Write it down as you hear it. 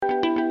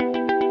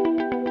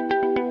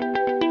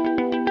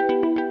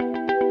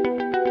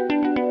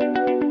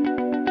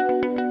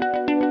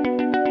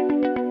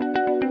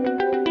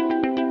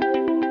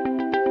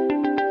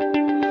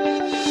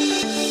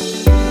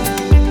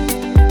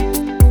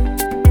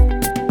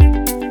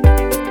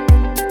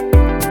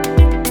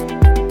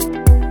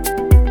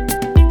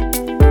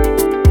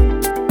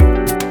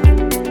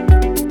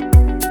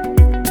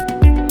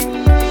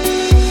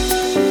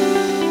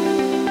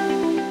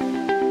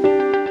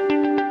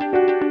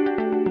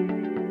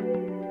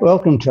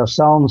Welcome to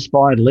Soul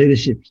Inspired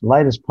Leadership's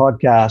latest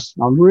podcast.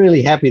 I'm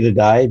really happy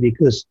today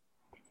because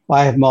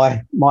I have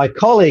my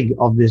colleague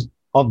of this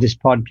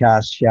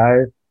podcast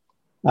show,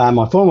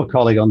 my former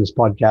colleague on this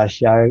podcast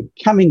show,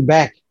 coming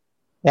back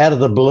out of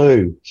the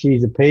blue.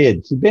 She's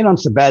appeared. She's been on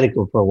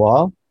sabbatical for a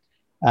while,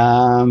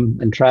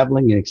 and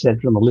travelling and etc.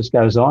 And the list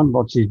goes on.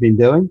 What she's been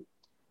doing,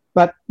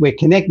 but we're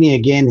connecting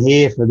again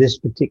here for this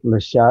particular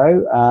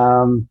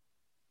show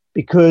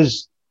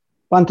because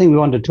one thing we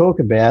want to talk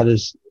about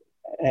is.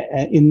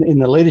 In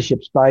the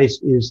leadership space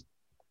is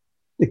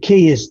the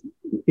key is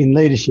in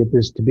leadership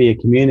is to be a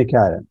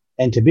communicator.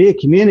 And to be a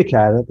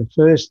communicator, the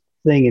first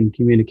thing in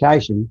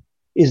communication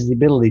is the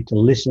ability to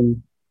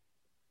listen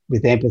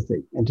with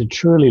empathy and to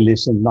truly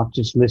listen, not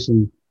just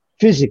listen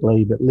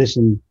physically, but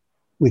listen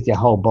with your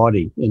whole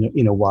body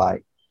in a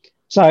way.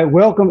 So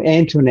welcome,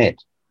 Antoinette.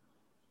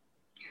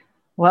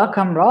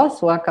 Welcome,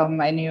 Ross. Welcome,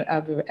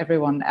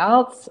 everyone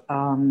else.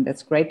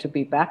 It's great to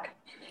be back.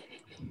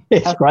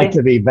 It's great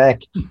to be back.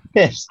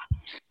 Yes.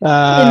 In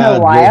a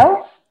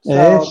while.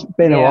 It's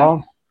been a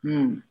while.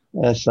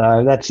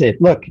 So that's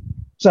it. Look,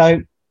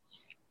 so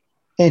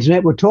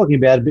Antoinette, we're talking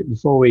about a bit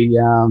before we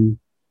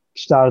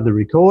started the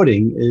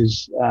recording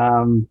is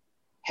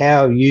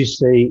how you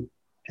see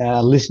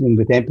listening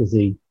with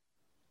empathy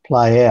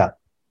play out.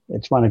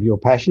 It's one of your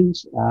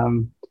passions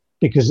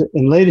because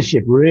in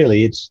leadership,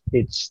 really, it's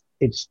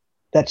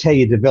that's how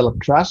you develop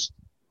trust.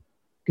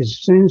 Because as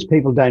soon as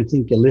people don't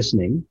think you're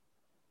listening,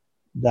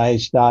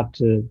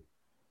 the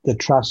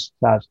trust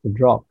starts to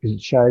drop because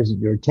it shows that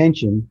your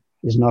attention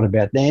is not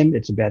about them.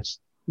 It's about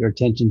your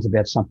attention's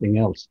about something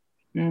else.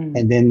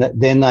 And then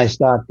they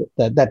start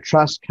that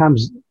trust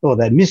comes, or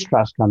that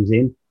mistrust comes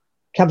in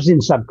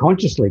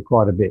subconsciously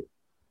quite a bit.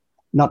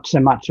 Not so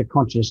much a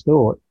conscious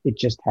thought. It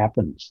just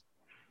happens.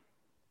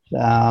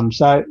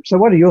 So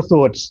what are your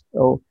thoughts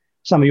or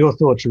some of your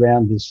thoughts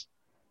around this,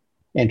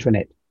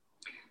 Antoinette?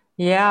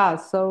 Yeah,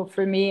 so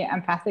for me,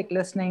 empathic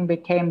listening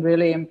became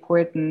really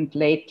important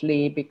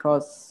lately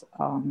because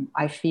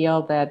I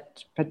feel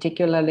that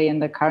particularly in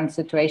the current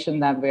situation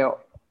that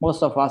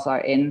most of us are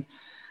in,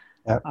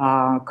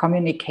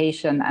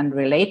 communication and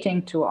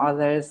relating to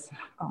others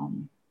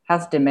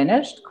has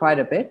diminished quite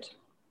a bit.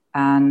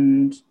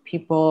 And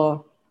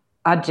people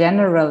are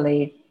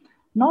generally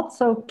not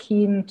so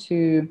keen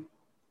to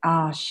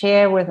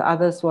share with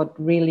others what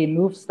really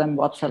moves them,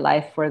 what's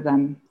alive for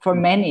them, for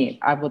many,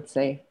 I would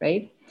say,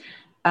 right?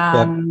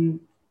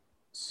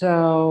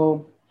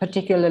 So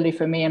particularly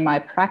for me in my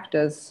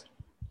practice,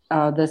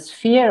 this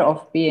fear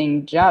of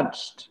being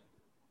judged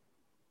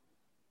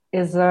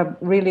is a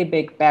really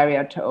big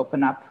barrier to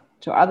open up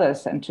to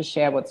others and to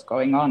share what's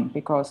going on.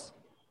 Because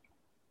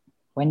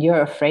when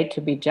you're afraid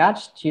to be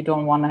judged, you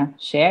don't want to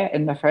share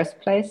in the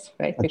first place,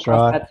 right?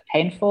 That's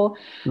painful.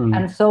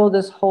 And so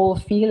this whole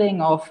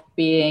feeling of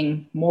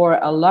being more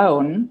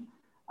alone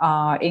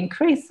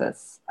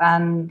increases.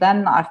 And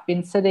then I've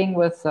been sitting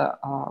with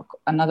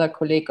another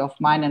colleague of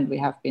mine, and we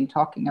have been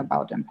talking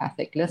about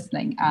empathic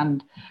listening.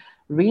 And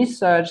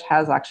research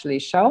has actually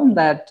shown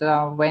that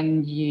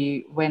when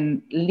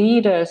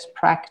leaders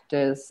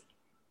practice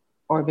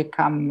or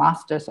become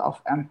masters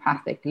of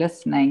empathic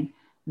listening,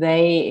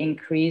 they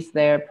increase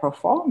their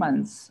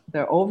performance,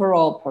 their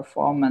overall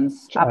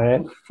performance up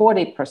to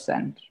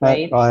 40%,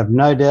 right? I have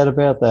no doubt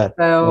about that.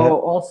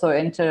 So also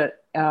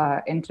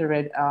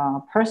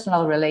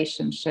personal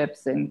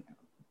relationships, in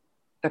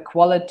the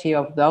quality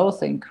of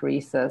those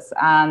increases,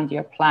 and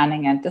your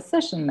planning and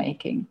decision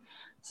making.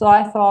 So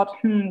I thought,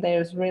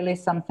 there's really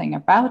something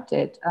about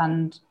it.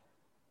 And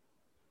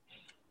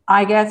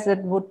I guess it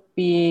would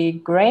be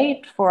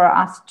great for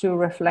us to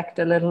reflect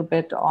a little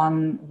bit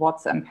on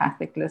what's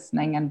empathic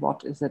listening and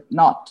what is it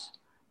not.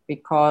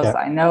 Because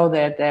I know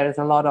that there's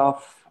a lot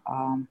of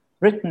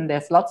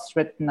there's lots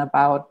written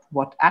about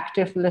what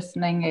active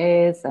listening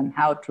is and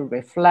how to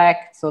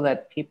reflect so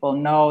that people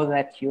know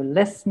that you're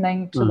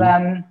listening to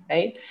them,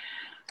 right?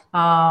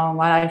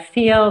 But I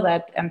feel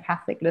that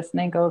empathic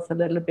listening goes a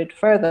little bit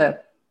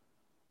further.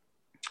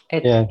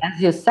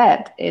 As you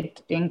said,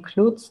 it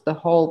includes the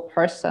whole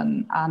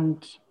person,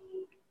 and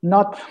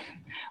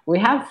we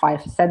have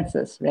 5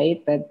 senses,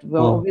 right? But we're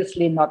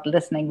obviously not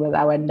listening with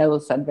our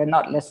nose, and we're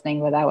not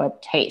listening with our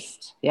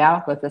taste,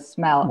 with the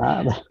smell.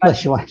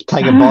 Unless you want to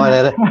take a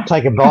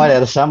bite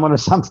out of someone or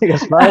something, I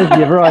suppose.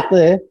 You're right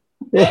there.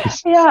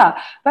 Yes.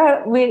 Yeah,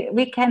 but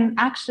we can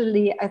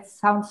actually, it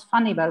sounds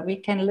funny, but we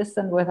can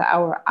listen with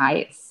our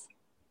eyes.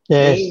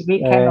 Yes. We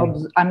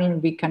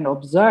can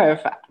observe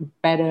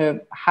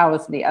better how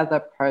is the other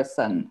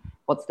person,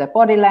 what's their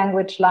body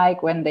language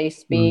like when they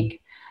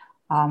speak.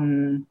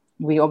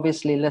 We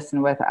obviously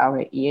listen with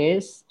our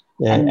ears,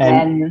 and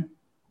then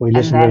we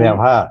listen with our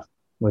heart.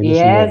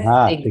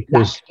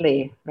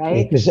 Exactly,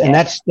 right? And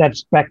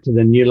that's back to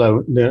the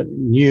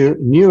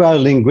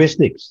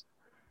neuro-linguistics.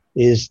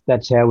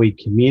 That's how we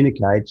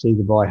communicate, it's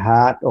either by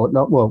heart or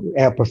not. Well,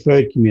 our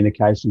preferred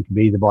communication can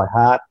be either by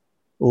heart,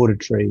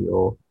 auditory,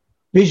 or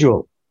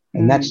visual.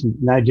 And that's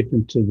no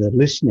different to the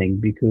listening,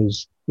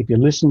 because if you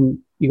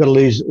listen, you've got to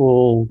lose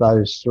all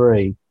those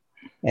three.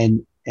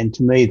 And And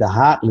to me, the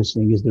heart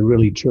listening is the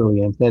really,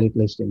 truly empathetic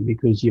listening,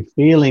 because you're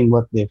feeling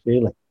what they're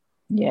feeling.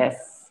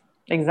 Yes,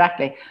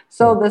 exactly.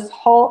 So this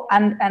whole,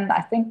 and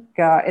I think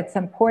it's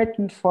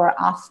important for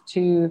us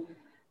to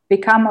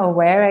become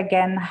aware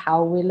again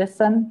how we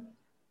listen.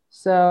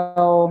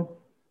 So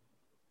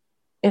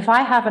if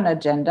I have an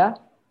agenda,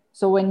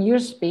 so when you're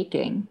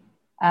speaking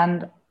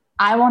and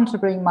I want to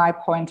bring my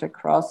point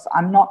across,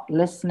 I'm not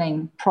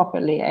listening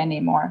properly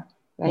anymore,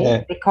 right?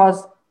 Yeah.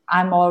 Because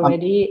I'm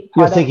already...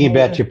 You're thinking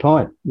about your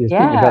point. You're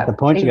thinking about the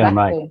point you're going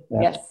to make.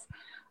 Yeah. Yes.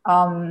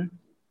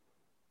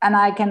 And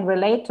I can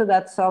relate to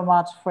that so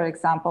much, for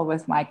example,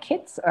 with my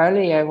kids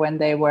earlier when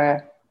they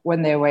were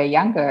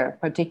younger,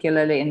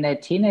 particularly in their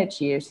teenage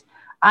years.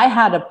 I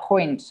had a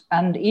point,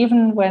 and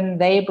even when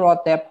they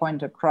brought their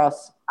point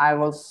across, I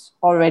was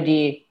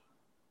already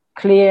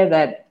clear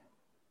that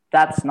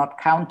that's not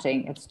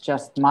counting, it's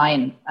just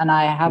mine. And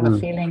I have a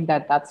feeling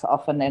that that's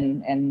often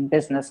in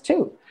business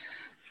too.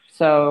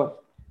 So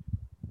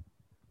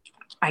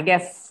I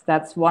guess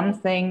that's one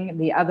thing.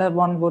 The other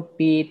one would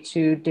be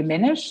to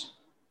diminish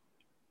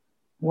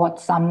what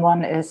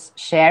someone is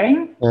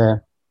sharing. Yeah.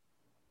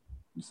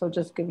 So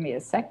just give me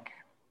a sec.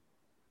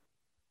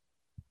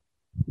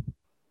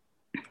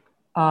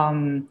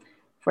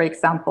 For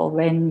example,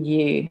 when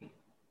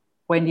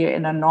you're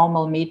in a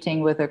normal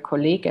meeting with a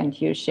colleague and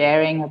you're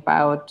sharing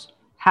about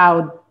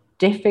how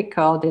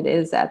difficult it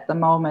is at the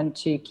moment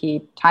to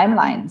keep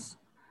timelines,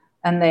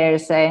 and they're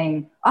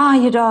saying,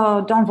 you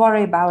don't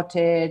worry about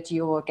it,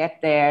 you will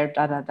get there,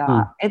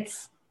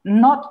 It's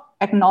not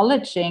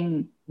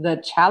acknowledging the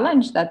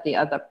challenge that the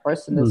other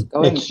person is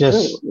going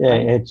through.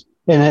 Right?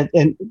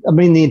 And I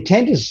mean, the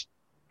intent is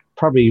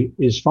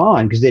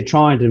fine, because they're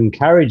trying to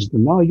encourage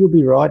them. Oh, you'll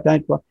be right,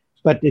 don't worry.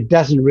 But it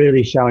doesn't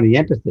really show any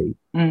empathy.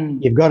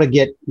 You've got to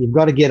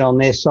get on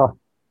their side,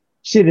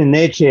 sit in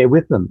their chair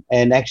with them,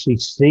 and actually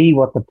see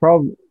what the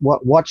problem,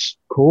 what's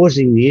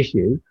causing the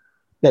issue.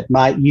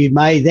 You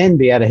may then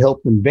be able to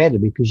help them better,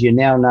 because you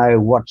now know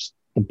what's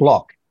the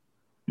block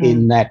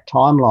in that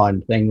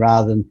timeline thing,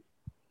 rather than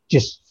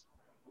just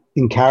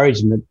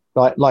encouraging them.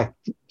 Like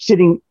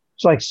sitting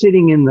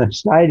in the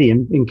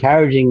stadium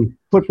encouraging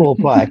football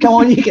player. Come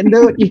on, you can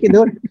do it.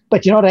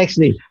 But you're not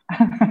actually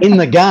in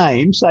the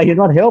game, so you're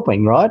not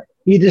helping, right?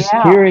 You're just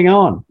cheering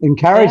on,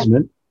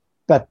 encouragement,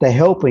 but the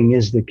helping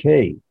is the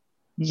key.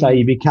 So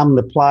you become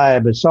the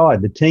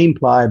team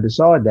player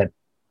beside that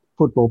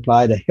football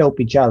player, to help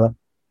each other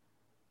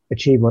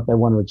achieve what they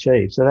want to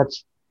achieve. So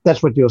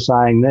that's what you're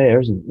saying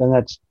there, isn't it? And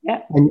that's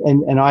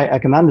and I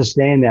can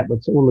understand that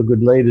with all the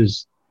good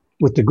leaders,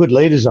 with the good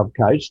leaders I've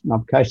coached, and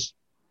I've coached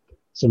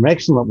some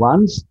excellent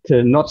ones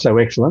to not so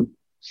excellent,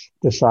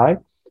 to say,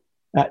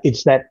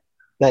 it's that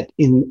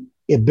in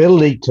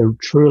ability to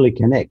truly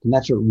connect, and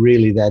that's what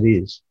really that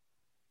is.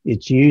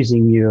 It's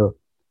using your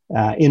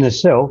inner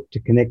self to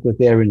connect with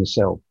their inner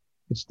self.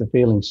 It's the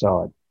feeling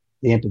side,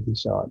 the empathy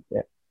side.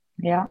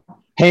 Yeah.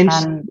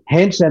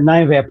 Hence the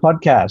name of our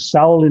podcast,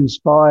 Soul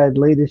Inspired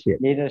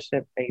Leadership.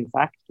 Leadership,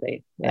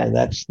 exactly. Yeah,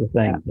 that's the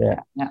thing.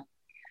 Yeah.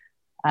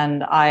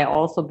 And I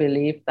also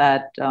believe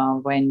that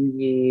when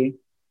you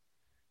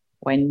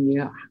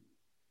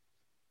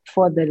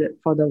for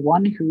the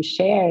one who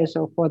shares,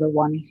 or for the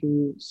one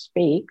who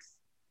speaks,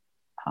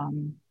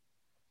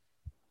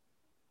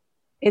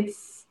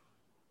 it's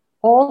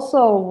also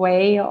a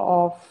way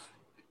of,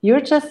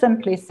 you're just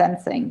simply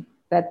sensing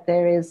that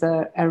there is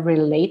a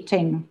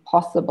relating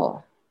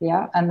possible.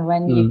 Yeah. And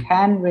when you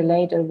can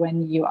relate, or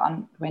when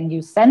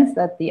you sense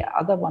that the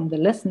other one, the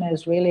listener,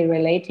 is really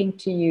relating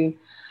to you,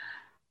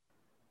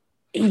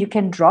 you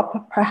can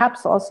drop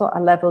perhaps also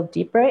a level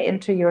deeper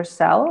into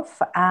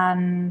yourself,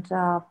 and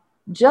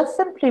just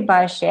simply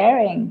by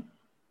sharing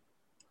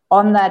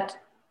on that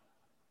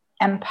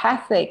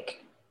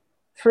empathic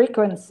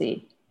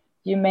frequency,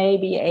 you may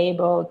be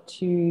able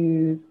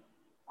to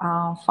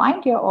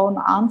find your own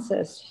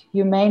answers.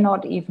 You may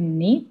not even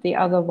need the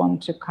other one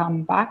to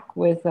come back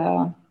with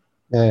a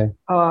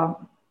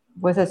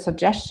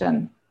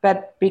suggestion,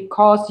 but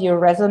because you're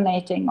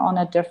resonating on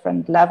a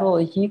different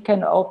level, you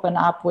can open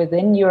up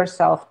within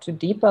yourself to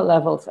deeper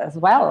levels as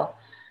well.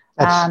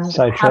 That's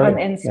and have an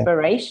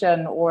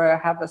inspiration or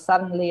have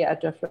suddenly a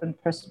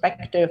different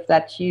perspective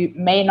that you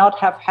may not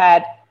have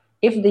had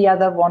if the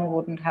other one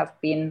wouldn't have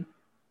been,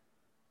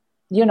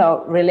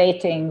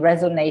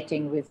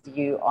 resonating with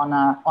you on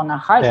a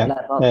heart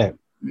level. Yeah.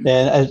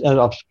 As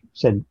I've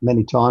said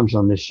many times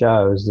on this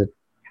show, is that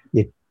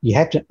you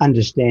have to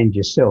understand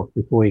yourself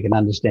before you can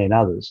understand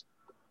others.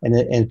 And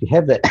if you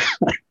have that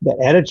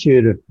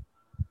attitude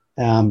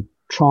of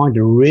trying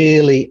to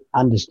really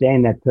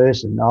understand that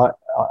person,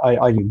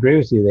 I agree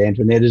with you there,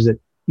 Antoinette, is that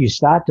you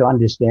start to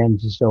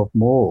understand yourself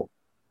more,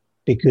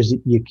 because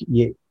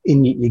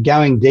you're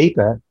going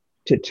deeper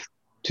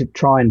to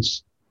try and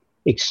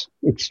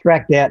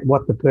extract out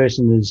what the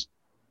person is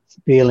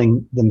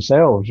feeling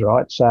themselves,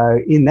 right? So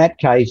in that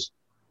case,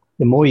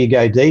 the more you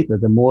go deeper,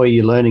 the more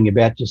you're learning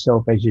about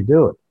yourself as you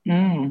do it.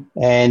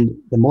 And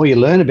the more you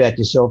learn about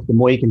yourself, the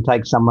more you can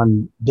take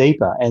someone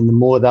deeper, and the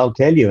more they'll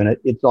tell you. And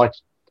it's like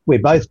we're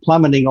both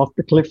plummeting off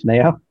the cliff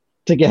now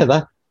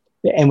together,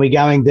 and we're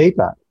going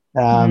deeper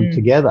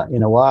together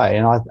in a way.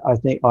 And I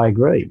think I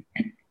agree.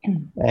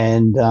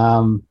 And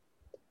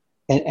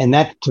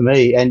that to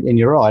me, and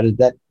you're right,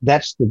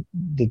 that's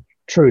the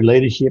true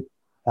leadership,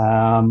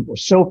 or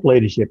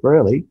self-leadership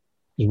really,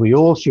 because we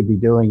all should be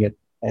doing it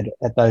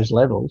at those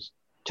levels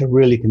to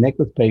really connect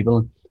with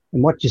people.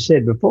 And what you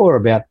said before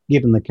about,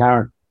 given the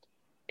current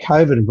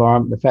COVID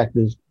environment, the fact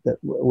is that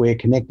we're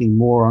connecting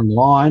more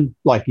online,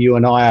 like you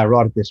and I are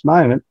right at this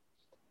moment.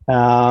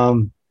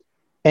 And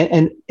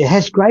it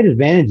has great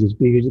advantages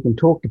because you can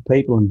talk to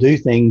people and do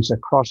things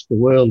across the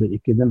world that you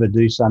could never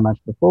do so much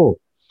before.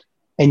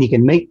 And you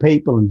can meet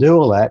people and do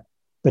all that.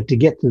 But to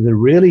get to the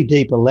really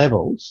deeper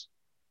levels,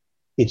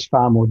 it's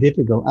far more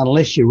difficult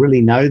unless you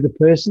really know the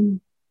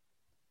person.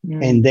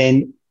 And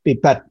then,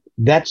 but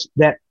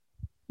that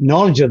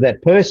knowledge of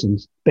that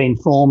person's been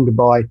formed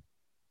by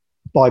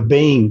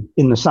being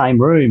in the same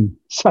room,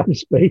 so to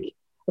speak,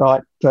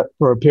 right,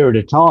 for a period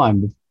of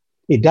time.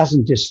 It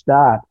doesn't just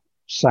start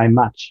so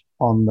much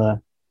on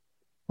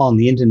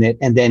the internet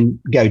and then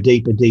go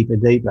deeper.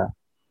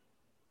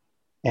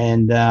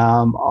 And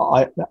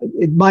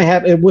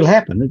it will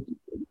happen.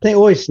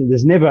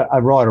 There's never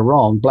a right or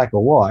wrong, black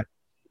or white,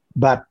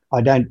 but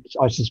I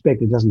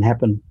suspect it doesn't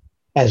happen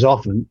as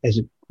often as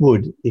it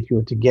would if you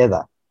were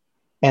together,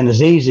 and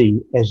as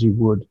easy as you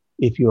would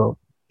if you're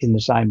in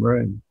the same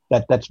room.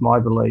 That's my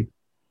belief.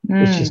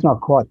 It's just not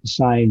quite the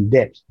same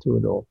depth to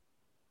it all.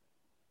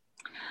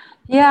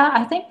 Yeah,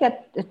 I think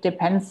that it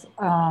depends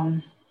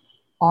on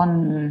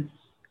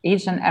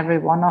each and every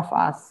one of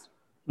us.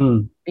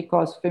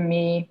 Because for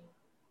me,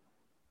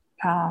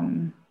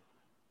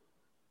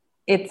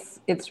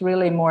 it's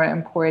really more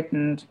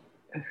important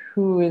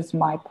who is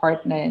my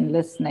partner in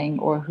listening,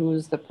 or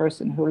who's the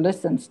person who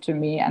listens to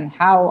me, and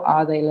how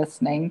are they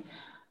listening.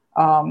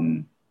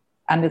 And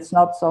it's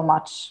not so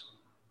much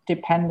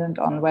dependent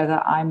on whether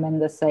I'm in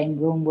the same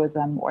room with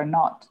them or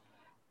not,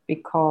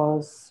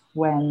 because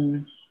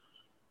when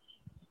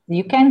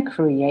you can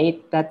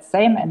create that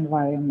same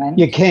environment,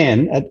 you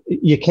can,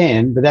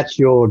 but that's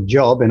your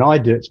job, and I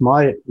do. It's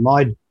my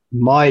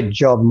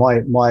job,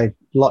 my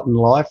lot in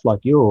life,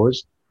 like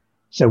yours.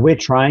 So we're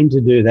trained to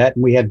do that,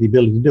 and we have the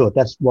ability to do it.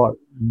 That's what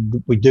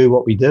we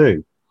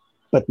do.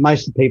 But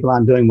most of the people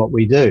aren't doing what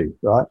we do,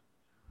 right?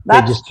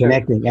 They're just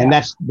connecting, and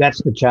that's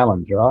the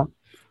challenge, right?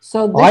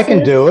 So I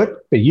can do it,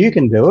 but you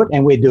can do it,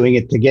 and we're doing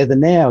it together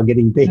now,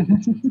 getting deep,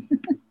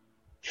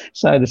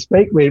 so to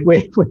speak. We're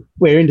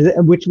into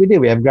that, which we do.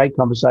 We have a great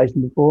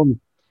conversation before.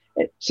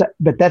 So,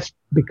 but that's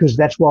because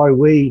that's why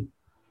we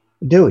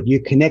do it. You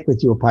connect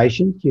with your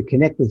patients, you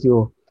connect with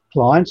your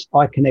clients.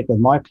 I connect with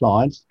my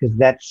clients because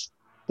that's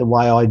the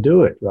way I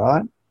do it,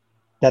 right?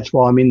 That's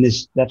why I'm in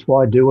this. That's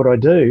why I do what I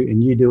do,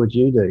 and you do what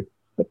you do.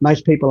 But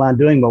most people aren't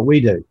doing what we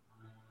do.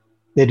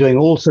 They're doing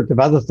all sorts of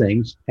other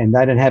things, and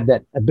they don't have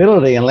that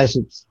ability unless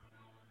it's,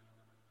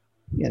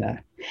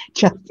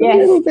 just a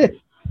little bit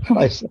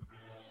closer.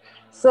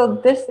 So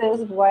this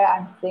is where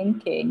I'm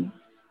thinking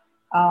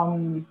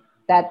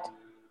that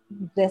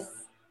this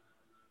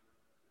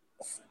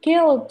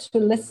skill to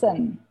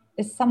listen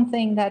is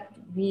something that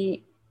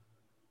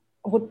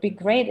would be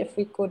great if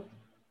we could,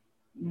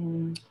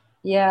 how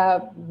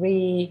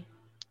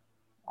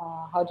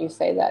do you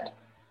say that?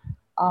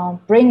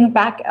 Bring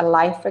back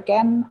alive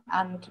again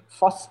and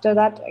foster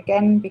that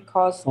again,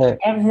 because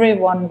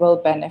everyone will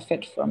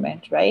benefit from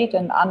it, right?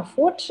 And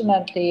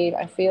unfortunately,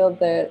 I feel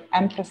the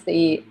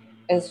empathy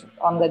is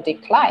on the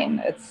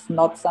decline. It's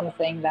not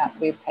something that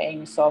we're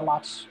paying so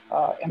much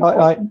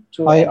importance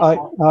to.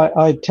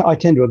 I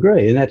tend to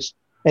agree, and it's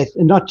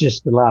not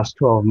just the last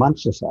 12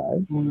 months or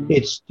so.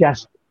 It's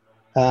just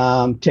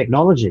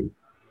technology.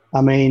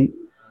 I mean,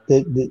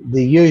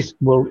 the youth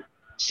will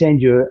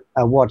send you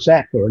a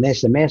WhatsApp or an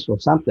SMS or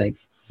something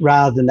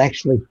rather than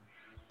actually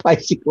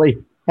basically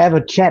have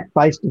a chat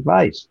face to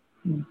face.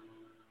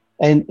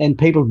 And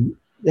people,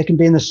 they can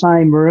be in the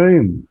same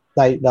room.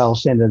 They'll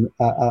send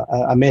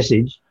a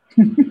message.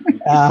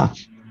 And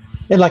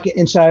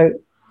so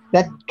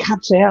that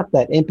cuts out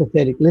that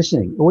empathetic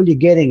listening. All you're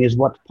getting is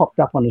what's popped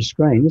up on the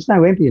screen. There's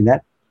no empathy in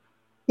that.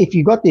 If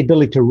you've got the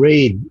ability to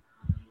read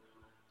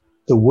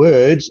the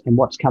words and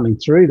what's coming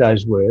through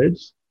those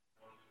words,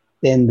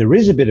 then there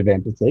is a bit of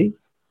empathy,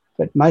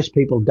 but most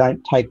people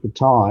don't take the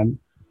time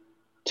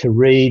to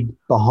read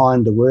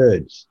behind the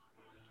words.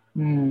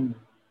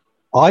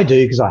 I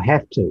do because I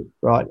have to,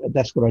 right?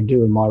 That's what I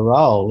do in my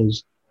role.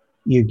 Is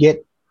you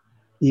get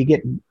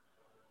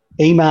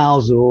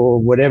emails or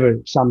whatever.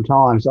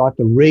 Sometimes I have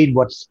to read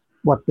what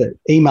the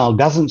email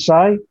doesn't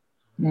say,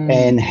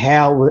 and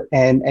how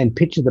and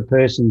picture the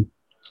person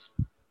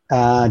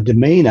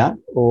demeanor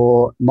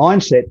or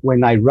mindset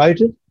when they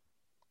wrote it.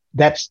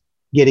 That's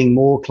getting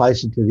more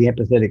closer to the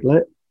empathetic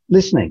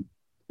listening.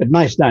 But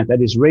most don't. They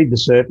just read the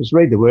surface,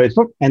 read the words,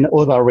 or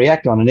they'll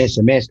react on an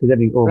SMS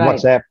or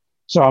WhatsApp.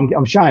 So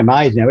I'm showing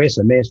my age now.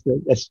 SMS,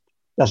 that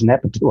doesn't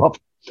happen too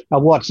often.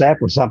 A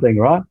WhatsApp or something,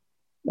 right?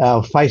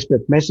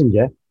 Facebook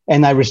Messenger,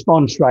 and they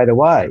respond straight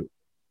away.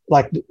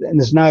 like, and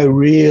there's no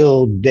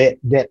real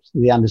depth to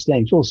the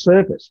understanding. It's all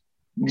surface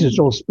because it's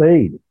all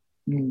speed.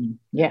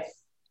 Yes.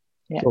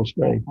 It's all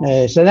speed.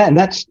 So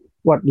that's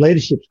what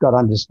leadership's got to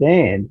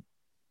understand.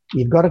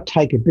 You've got to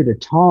take a bit of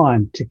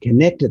time to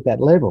connect at that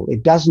level.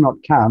 It does not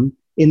come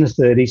in the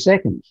 30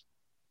 seconds.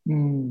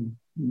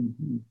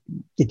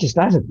 It just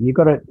doesn't.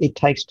 It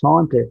takes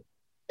time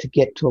to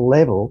get to a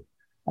level,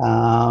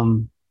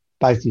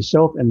 both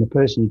yourself and the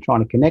person you're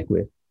trying to connect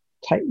with.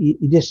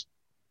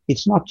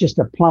 It's not just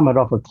a plummet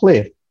off a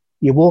cliff.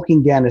 You're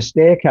walking down a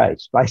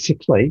staircase,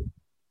 basically,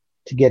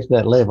 to get to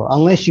that level,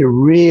 unless you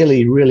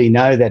really, really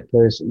know that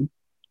person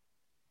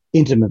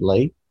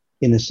intimately,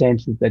 in the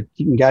sense that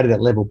you can go to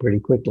that level pretty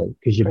quickly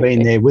because you've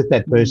been there with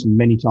that person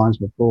many times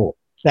before.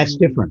 That's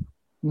different,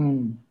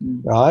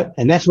 right?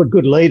 And that's what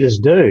good leaders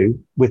do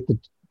with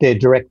their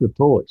direct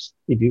reports.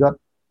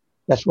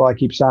 That's why I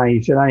keep saying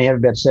you should only have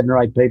about 7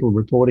 or 8 people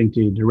reporting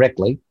to you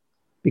directly,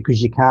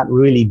 because you can't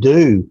really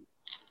do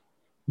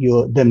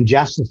them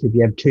justice if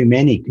you have too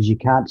many, because you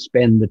can't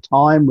spend the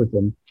time with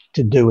them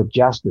to do it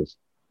justice.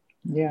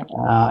 Yeah.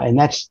 And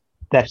that's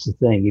the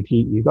thing. If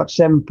you've got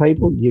 7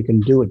 people, you can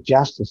do it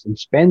justice and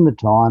spend the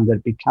time that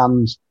it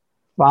becomes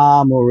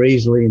far more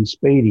easily and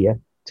speedier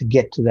to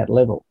get to that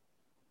level.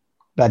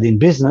 But in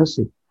business,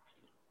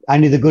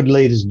 only the good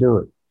leaders do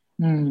it.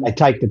 They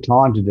take the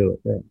time to do it.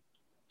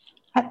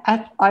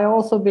 Yeah. I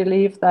also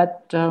believe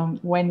that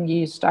when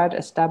you start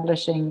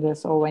establishing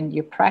this, or when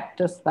you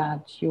practice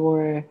that,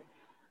 your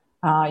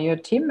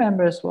team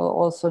members will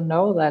also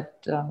know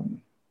that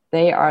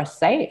they are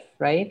safe,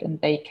 right?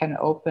 And they can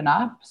open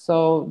up.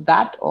 So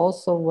that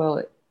also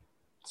will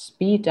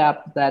speed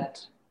up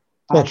that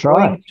That's going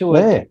right. to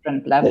a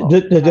different level.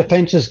 The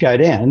defenses go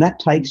down, and that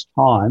takes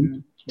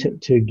time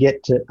to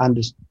get to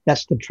understand.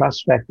 That's the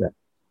trust factor.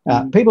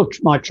 People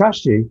might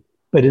trust you,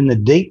 but in the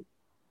deep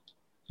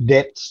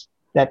depths,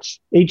 that's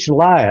each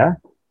layer.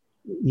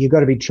 You've got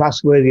to be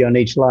trustworthy on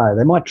each layer.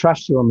 They might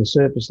trust you on the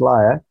surface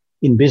layer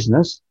in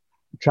business,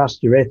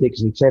 trust your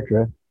ethics,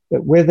 etc.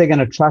 But whether they're going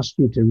to trust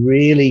you to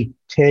really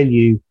tell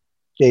you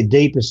their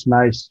deepest,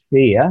 most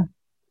fear,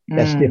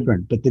 that's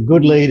different. But the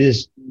good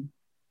leaders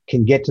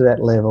can get to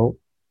that level,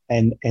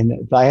 and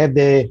if they have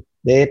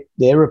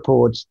their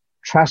reports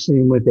trusting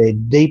them with their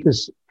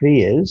deepest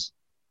fears,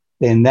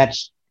 then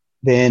that's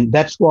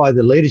why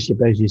the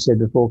leadership, as you said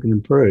before, can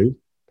improve.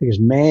 Because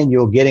man,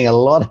 you're getting a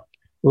lot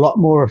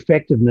more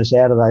effectiveness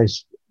out of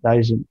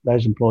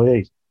those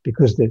employees,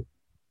 because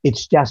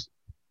it's just,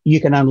 you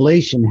can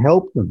unleash and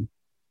help them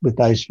with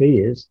those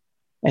fears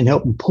and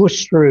help them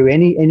push through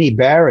any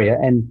barrier,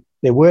 and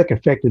their work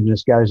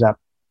effectiveness goes up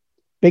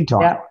big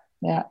time.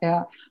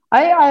 Yeah.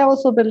 I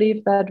also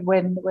believe that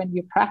when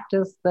you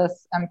practice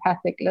this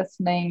empathic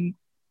listening,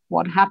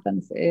 what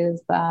happens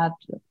is that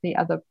the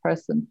other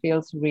person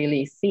feels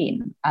really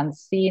seen, and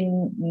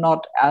seen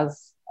not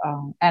as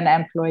an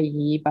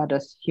employee, but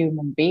as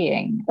human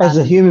being. As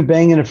a human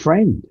being and a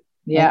friend.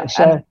 Yeah.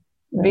 So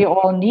we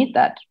all need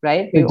that,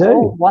 right? We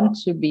all want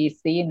to be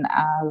seen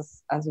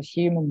as a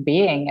human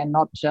being, and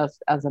not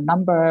just as a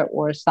number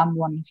or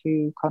someone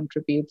who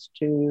contributes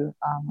to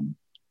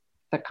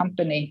the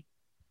company.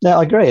 No,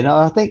 I agree. And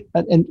I think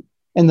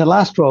in the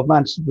last 12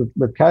 months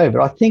with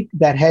COVID, I think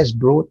that has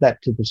brought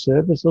that to the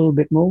surface a little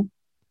bit more.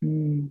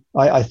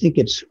 I think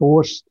it's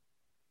forced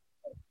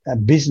a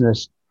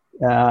business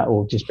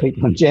or just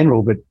people in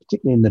general, but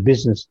particularly in the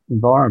business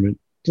environment,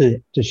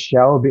 to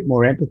show a bit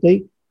more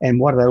empathy and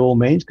what that all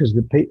means, because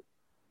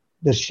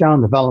they're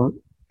showing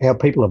how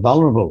people are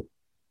vulnerable,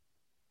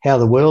 how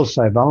the world's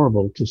so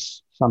vulnerable to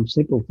some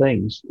simple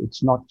things.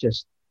 It's not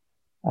just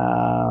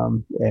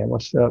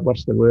what's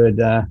the word?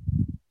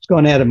 It's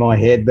gone out of my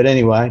head, but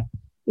anyway,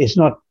 it's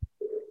not.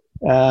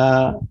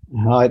 No,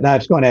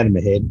 it's gone out of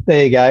my head.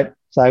 There you go.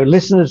 So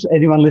listeners,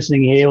 anyone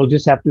listening here will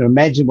just have to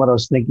imagine what I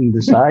was thinking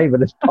to say,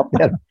 but it's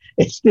popped out.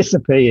 It's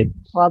disappeared.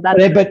 Well,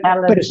 but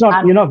it's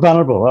not. You're not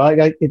vulnerable.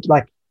 It's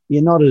like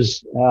you're not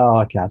as. Oh,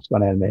 I can't. It's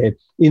gone out of my head.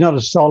 You're not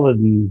as solid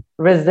and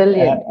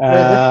resilient.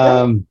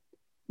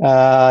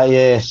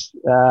 Yes.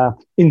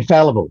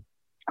 Infallible.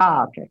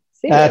 Okay.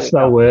 See, that's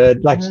the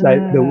word. Like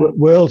the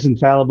world's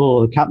infallible,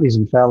 or the company's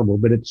infallible,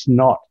 but it's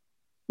not.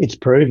 It's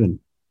proven.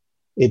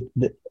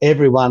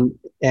 Everyone,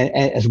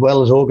 as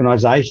well as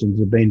organisations,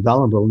 have been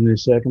vulnerable in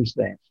this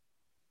circumstance,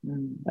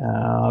 and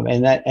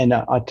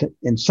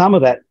some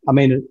of that. I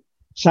mean,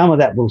 some of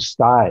that will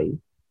stay,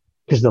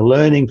 because the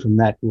learning from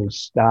that will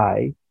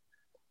stay,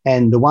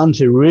 and the ones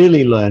who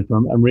really learn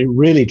from it and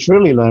really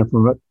truly learn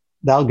from it,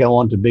 they'll go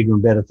on to bigger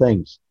and better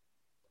things.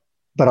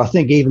 But I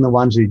think even the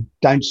ones who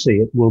don't see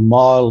it will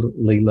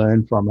mildly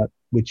learn from it,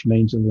 which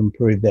means it'll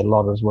improve their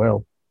lot as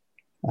well,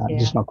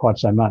 just not quite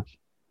so much.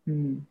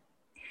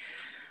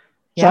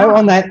 Yeah. So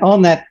on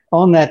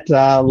that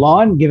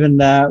line, given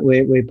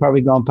we've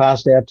probably gone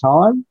past our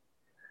time,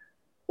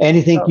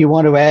 anything you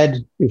want to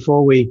add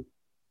before we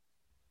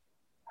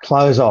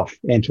close off,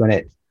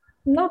 Antoinette?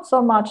 Not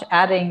so much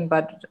adding,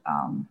 but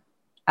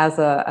as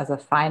a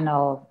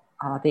final,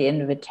 the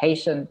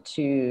invitation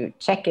to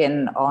check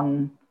in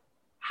on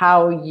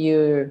how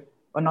you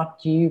or not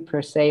you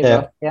per se,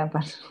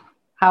 but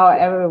how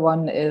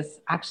everyone is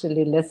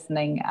actually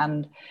listening,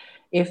 and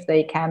if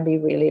they can be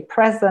really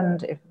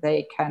present, if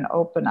they can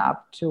open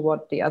up to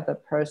what the other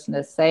person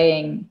is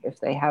saying, if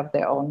they have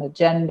their own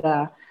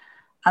agenda.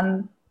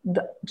 And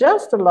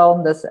just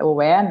alone this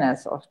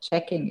awareness of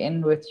checking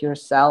in with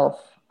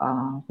yourself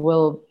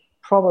will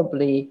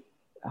probably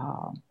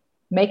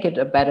make it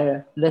a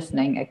better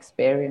listening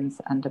experience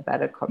and a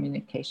better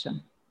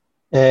communication.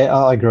 Yeah,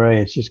 I agree.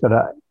 It's just got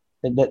to,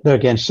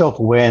 again,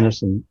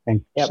 self-awareness and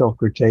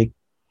self-critique.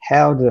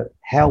 How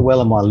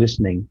well am I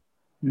listening?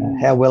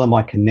 How well am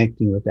I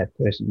connecting with that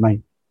person? I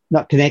mean,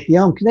 not connecting,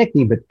 I'm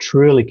connecting, but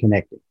truly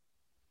connecting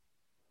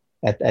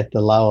at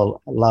the lower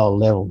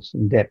levels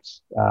and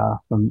depths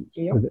from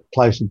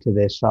closer to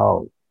their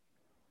soul.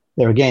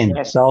 There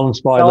again,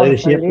 soul-inspired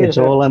leadership. It's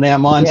all in our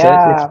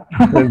mindset.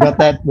 Yeah. We've got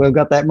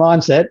that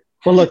mindset.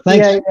 Well, look,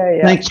 thanks.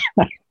 Thanks.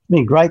 It's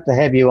been great to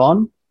have you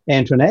on,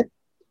 Antoinette.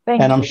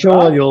 Thank you. I'm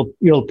sure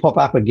you'll pop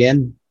up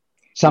again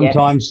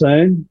sometime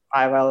soon.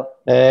 I will.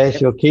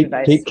 She'll keep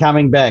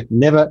coming back.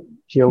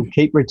 She'll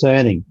keep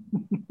returning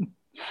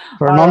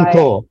for an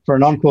encore. For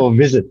an encore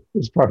visit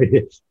is probably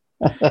it.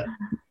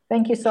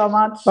 Thank you so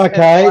much.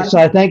 Okay, everyone.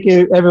 So thank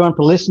you everyone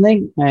for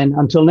listening, and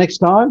until next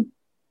time,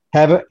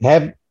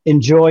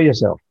 enjoy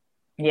yourself.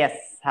 Yes,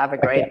 have a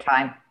great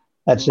time.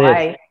 That's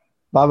it.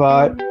 Bye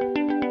bye.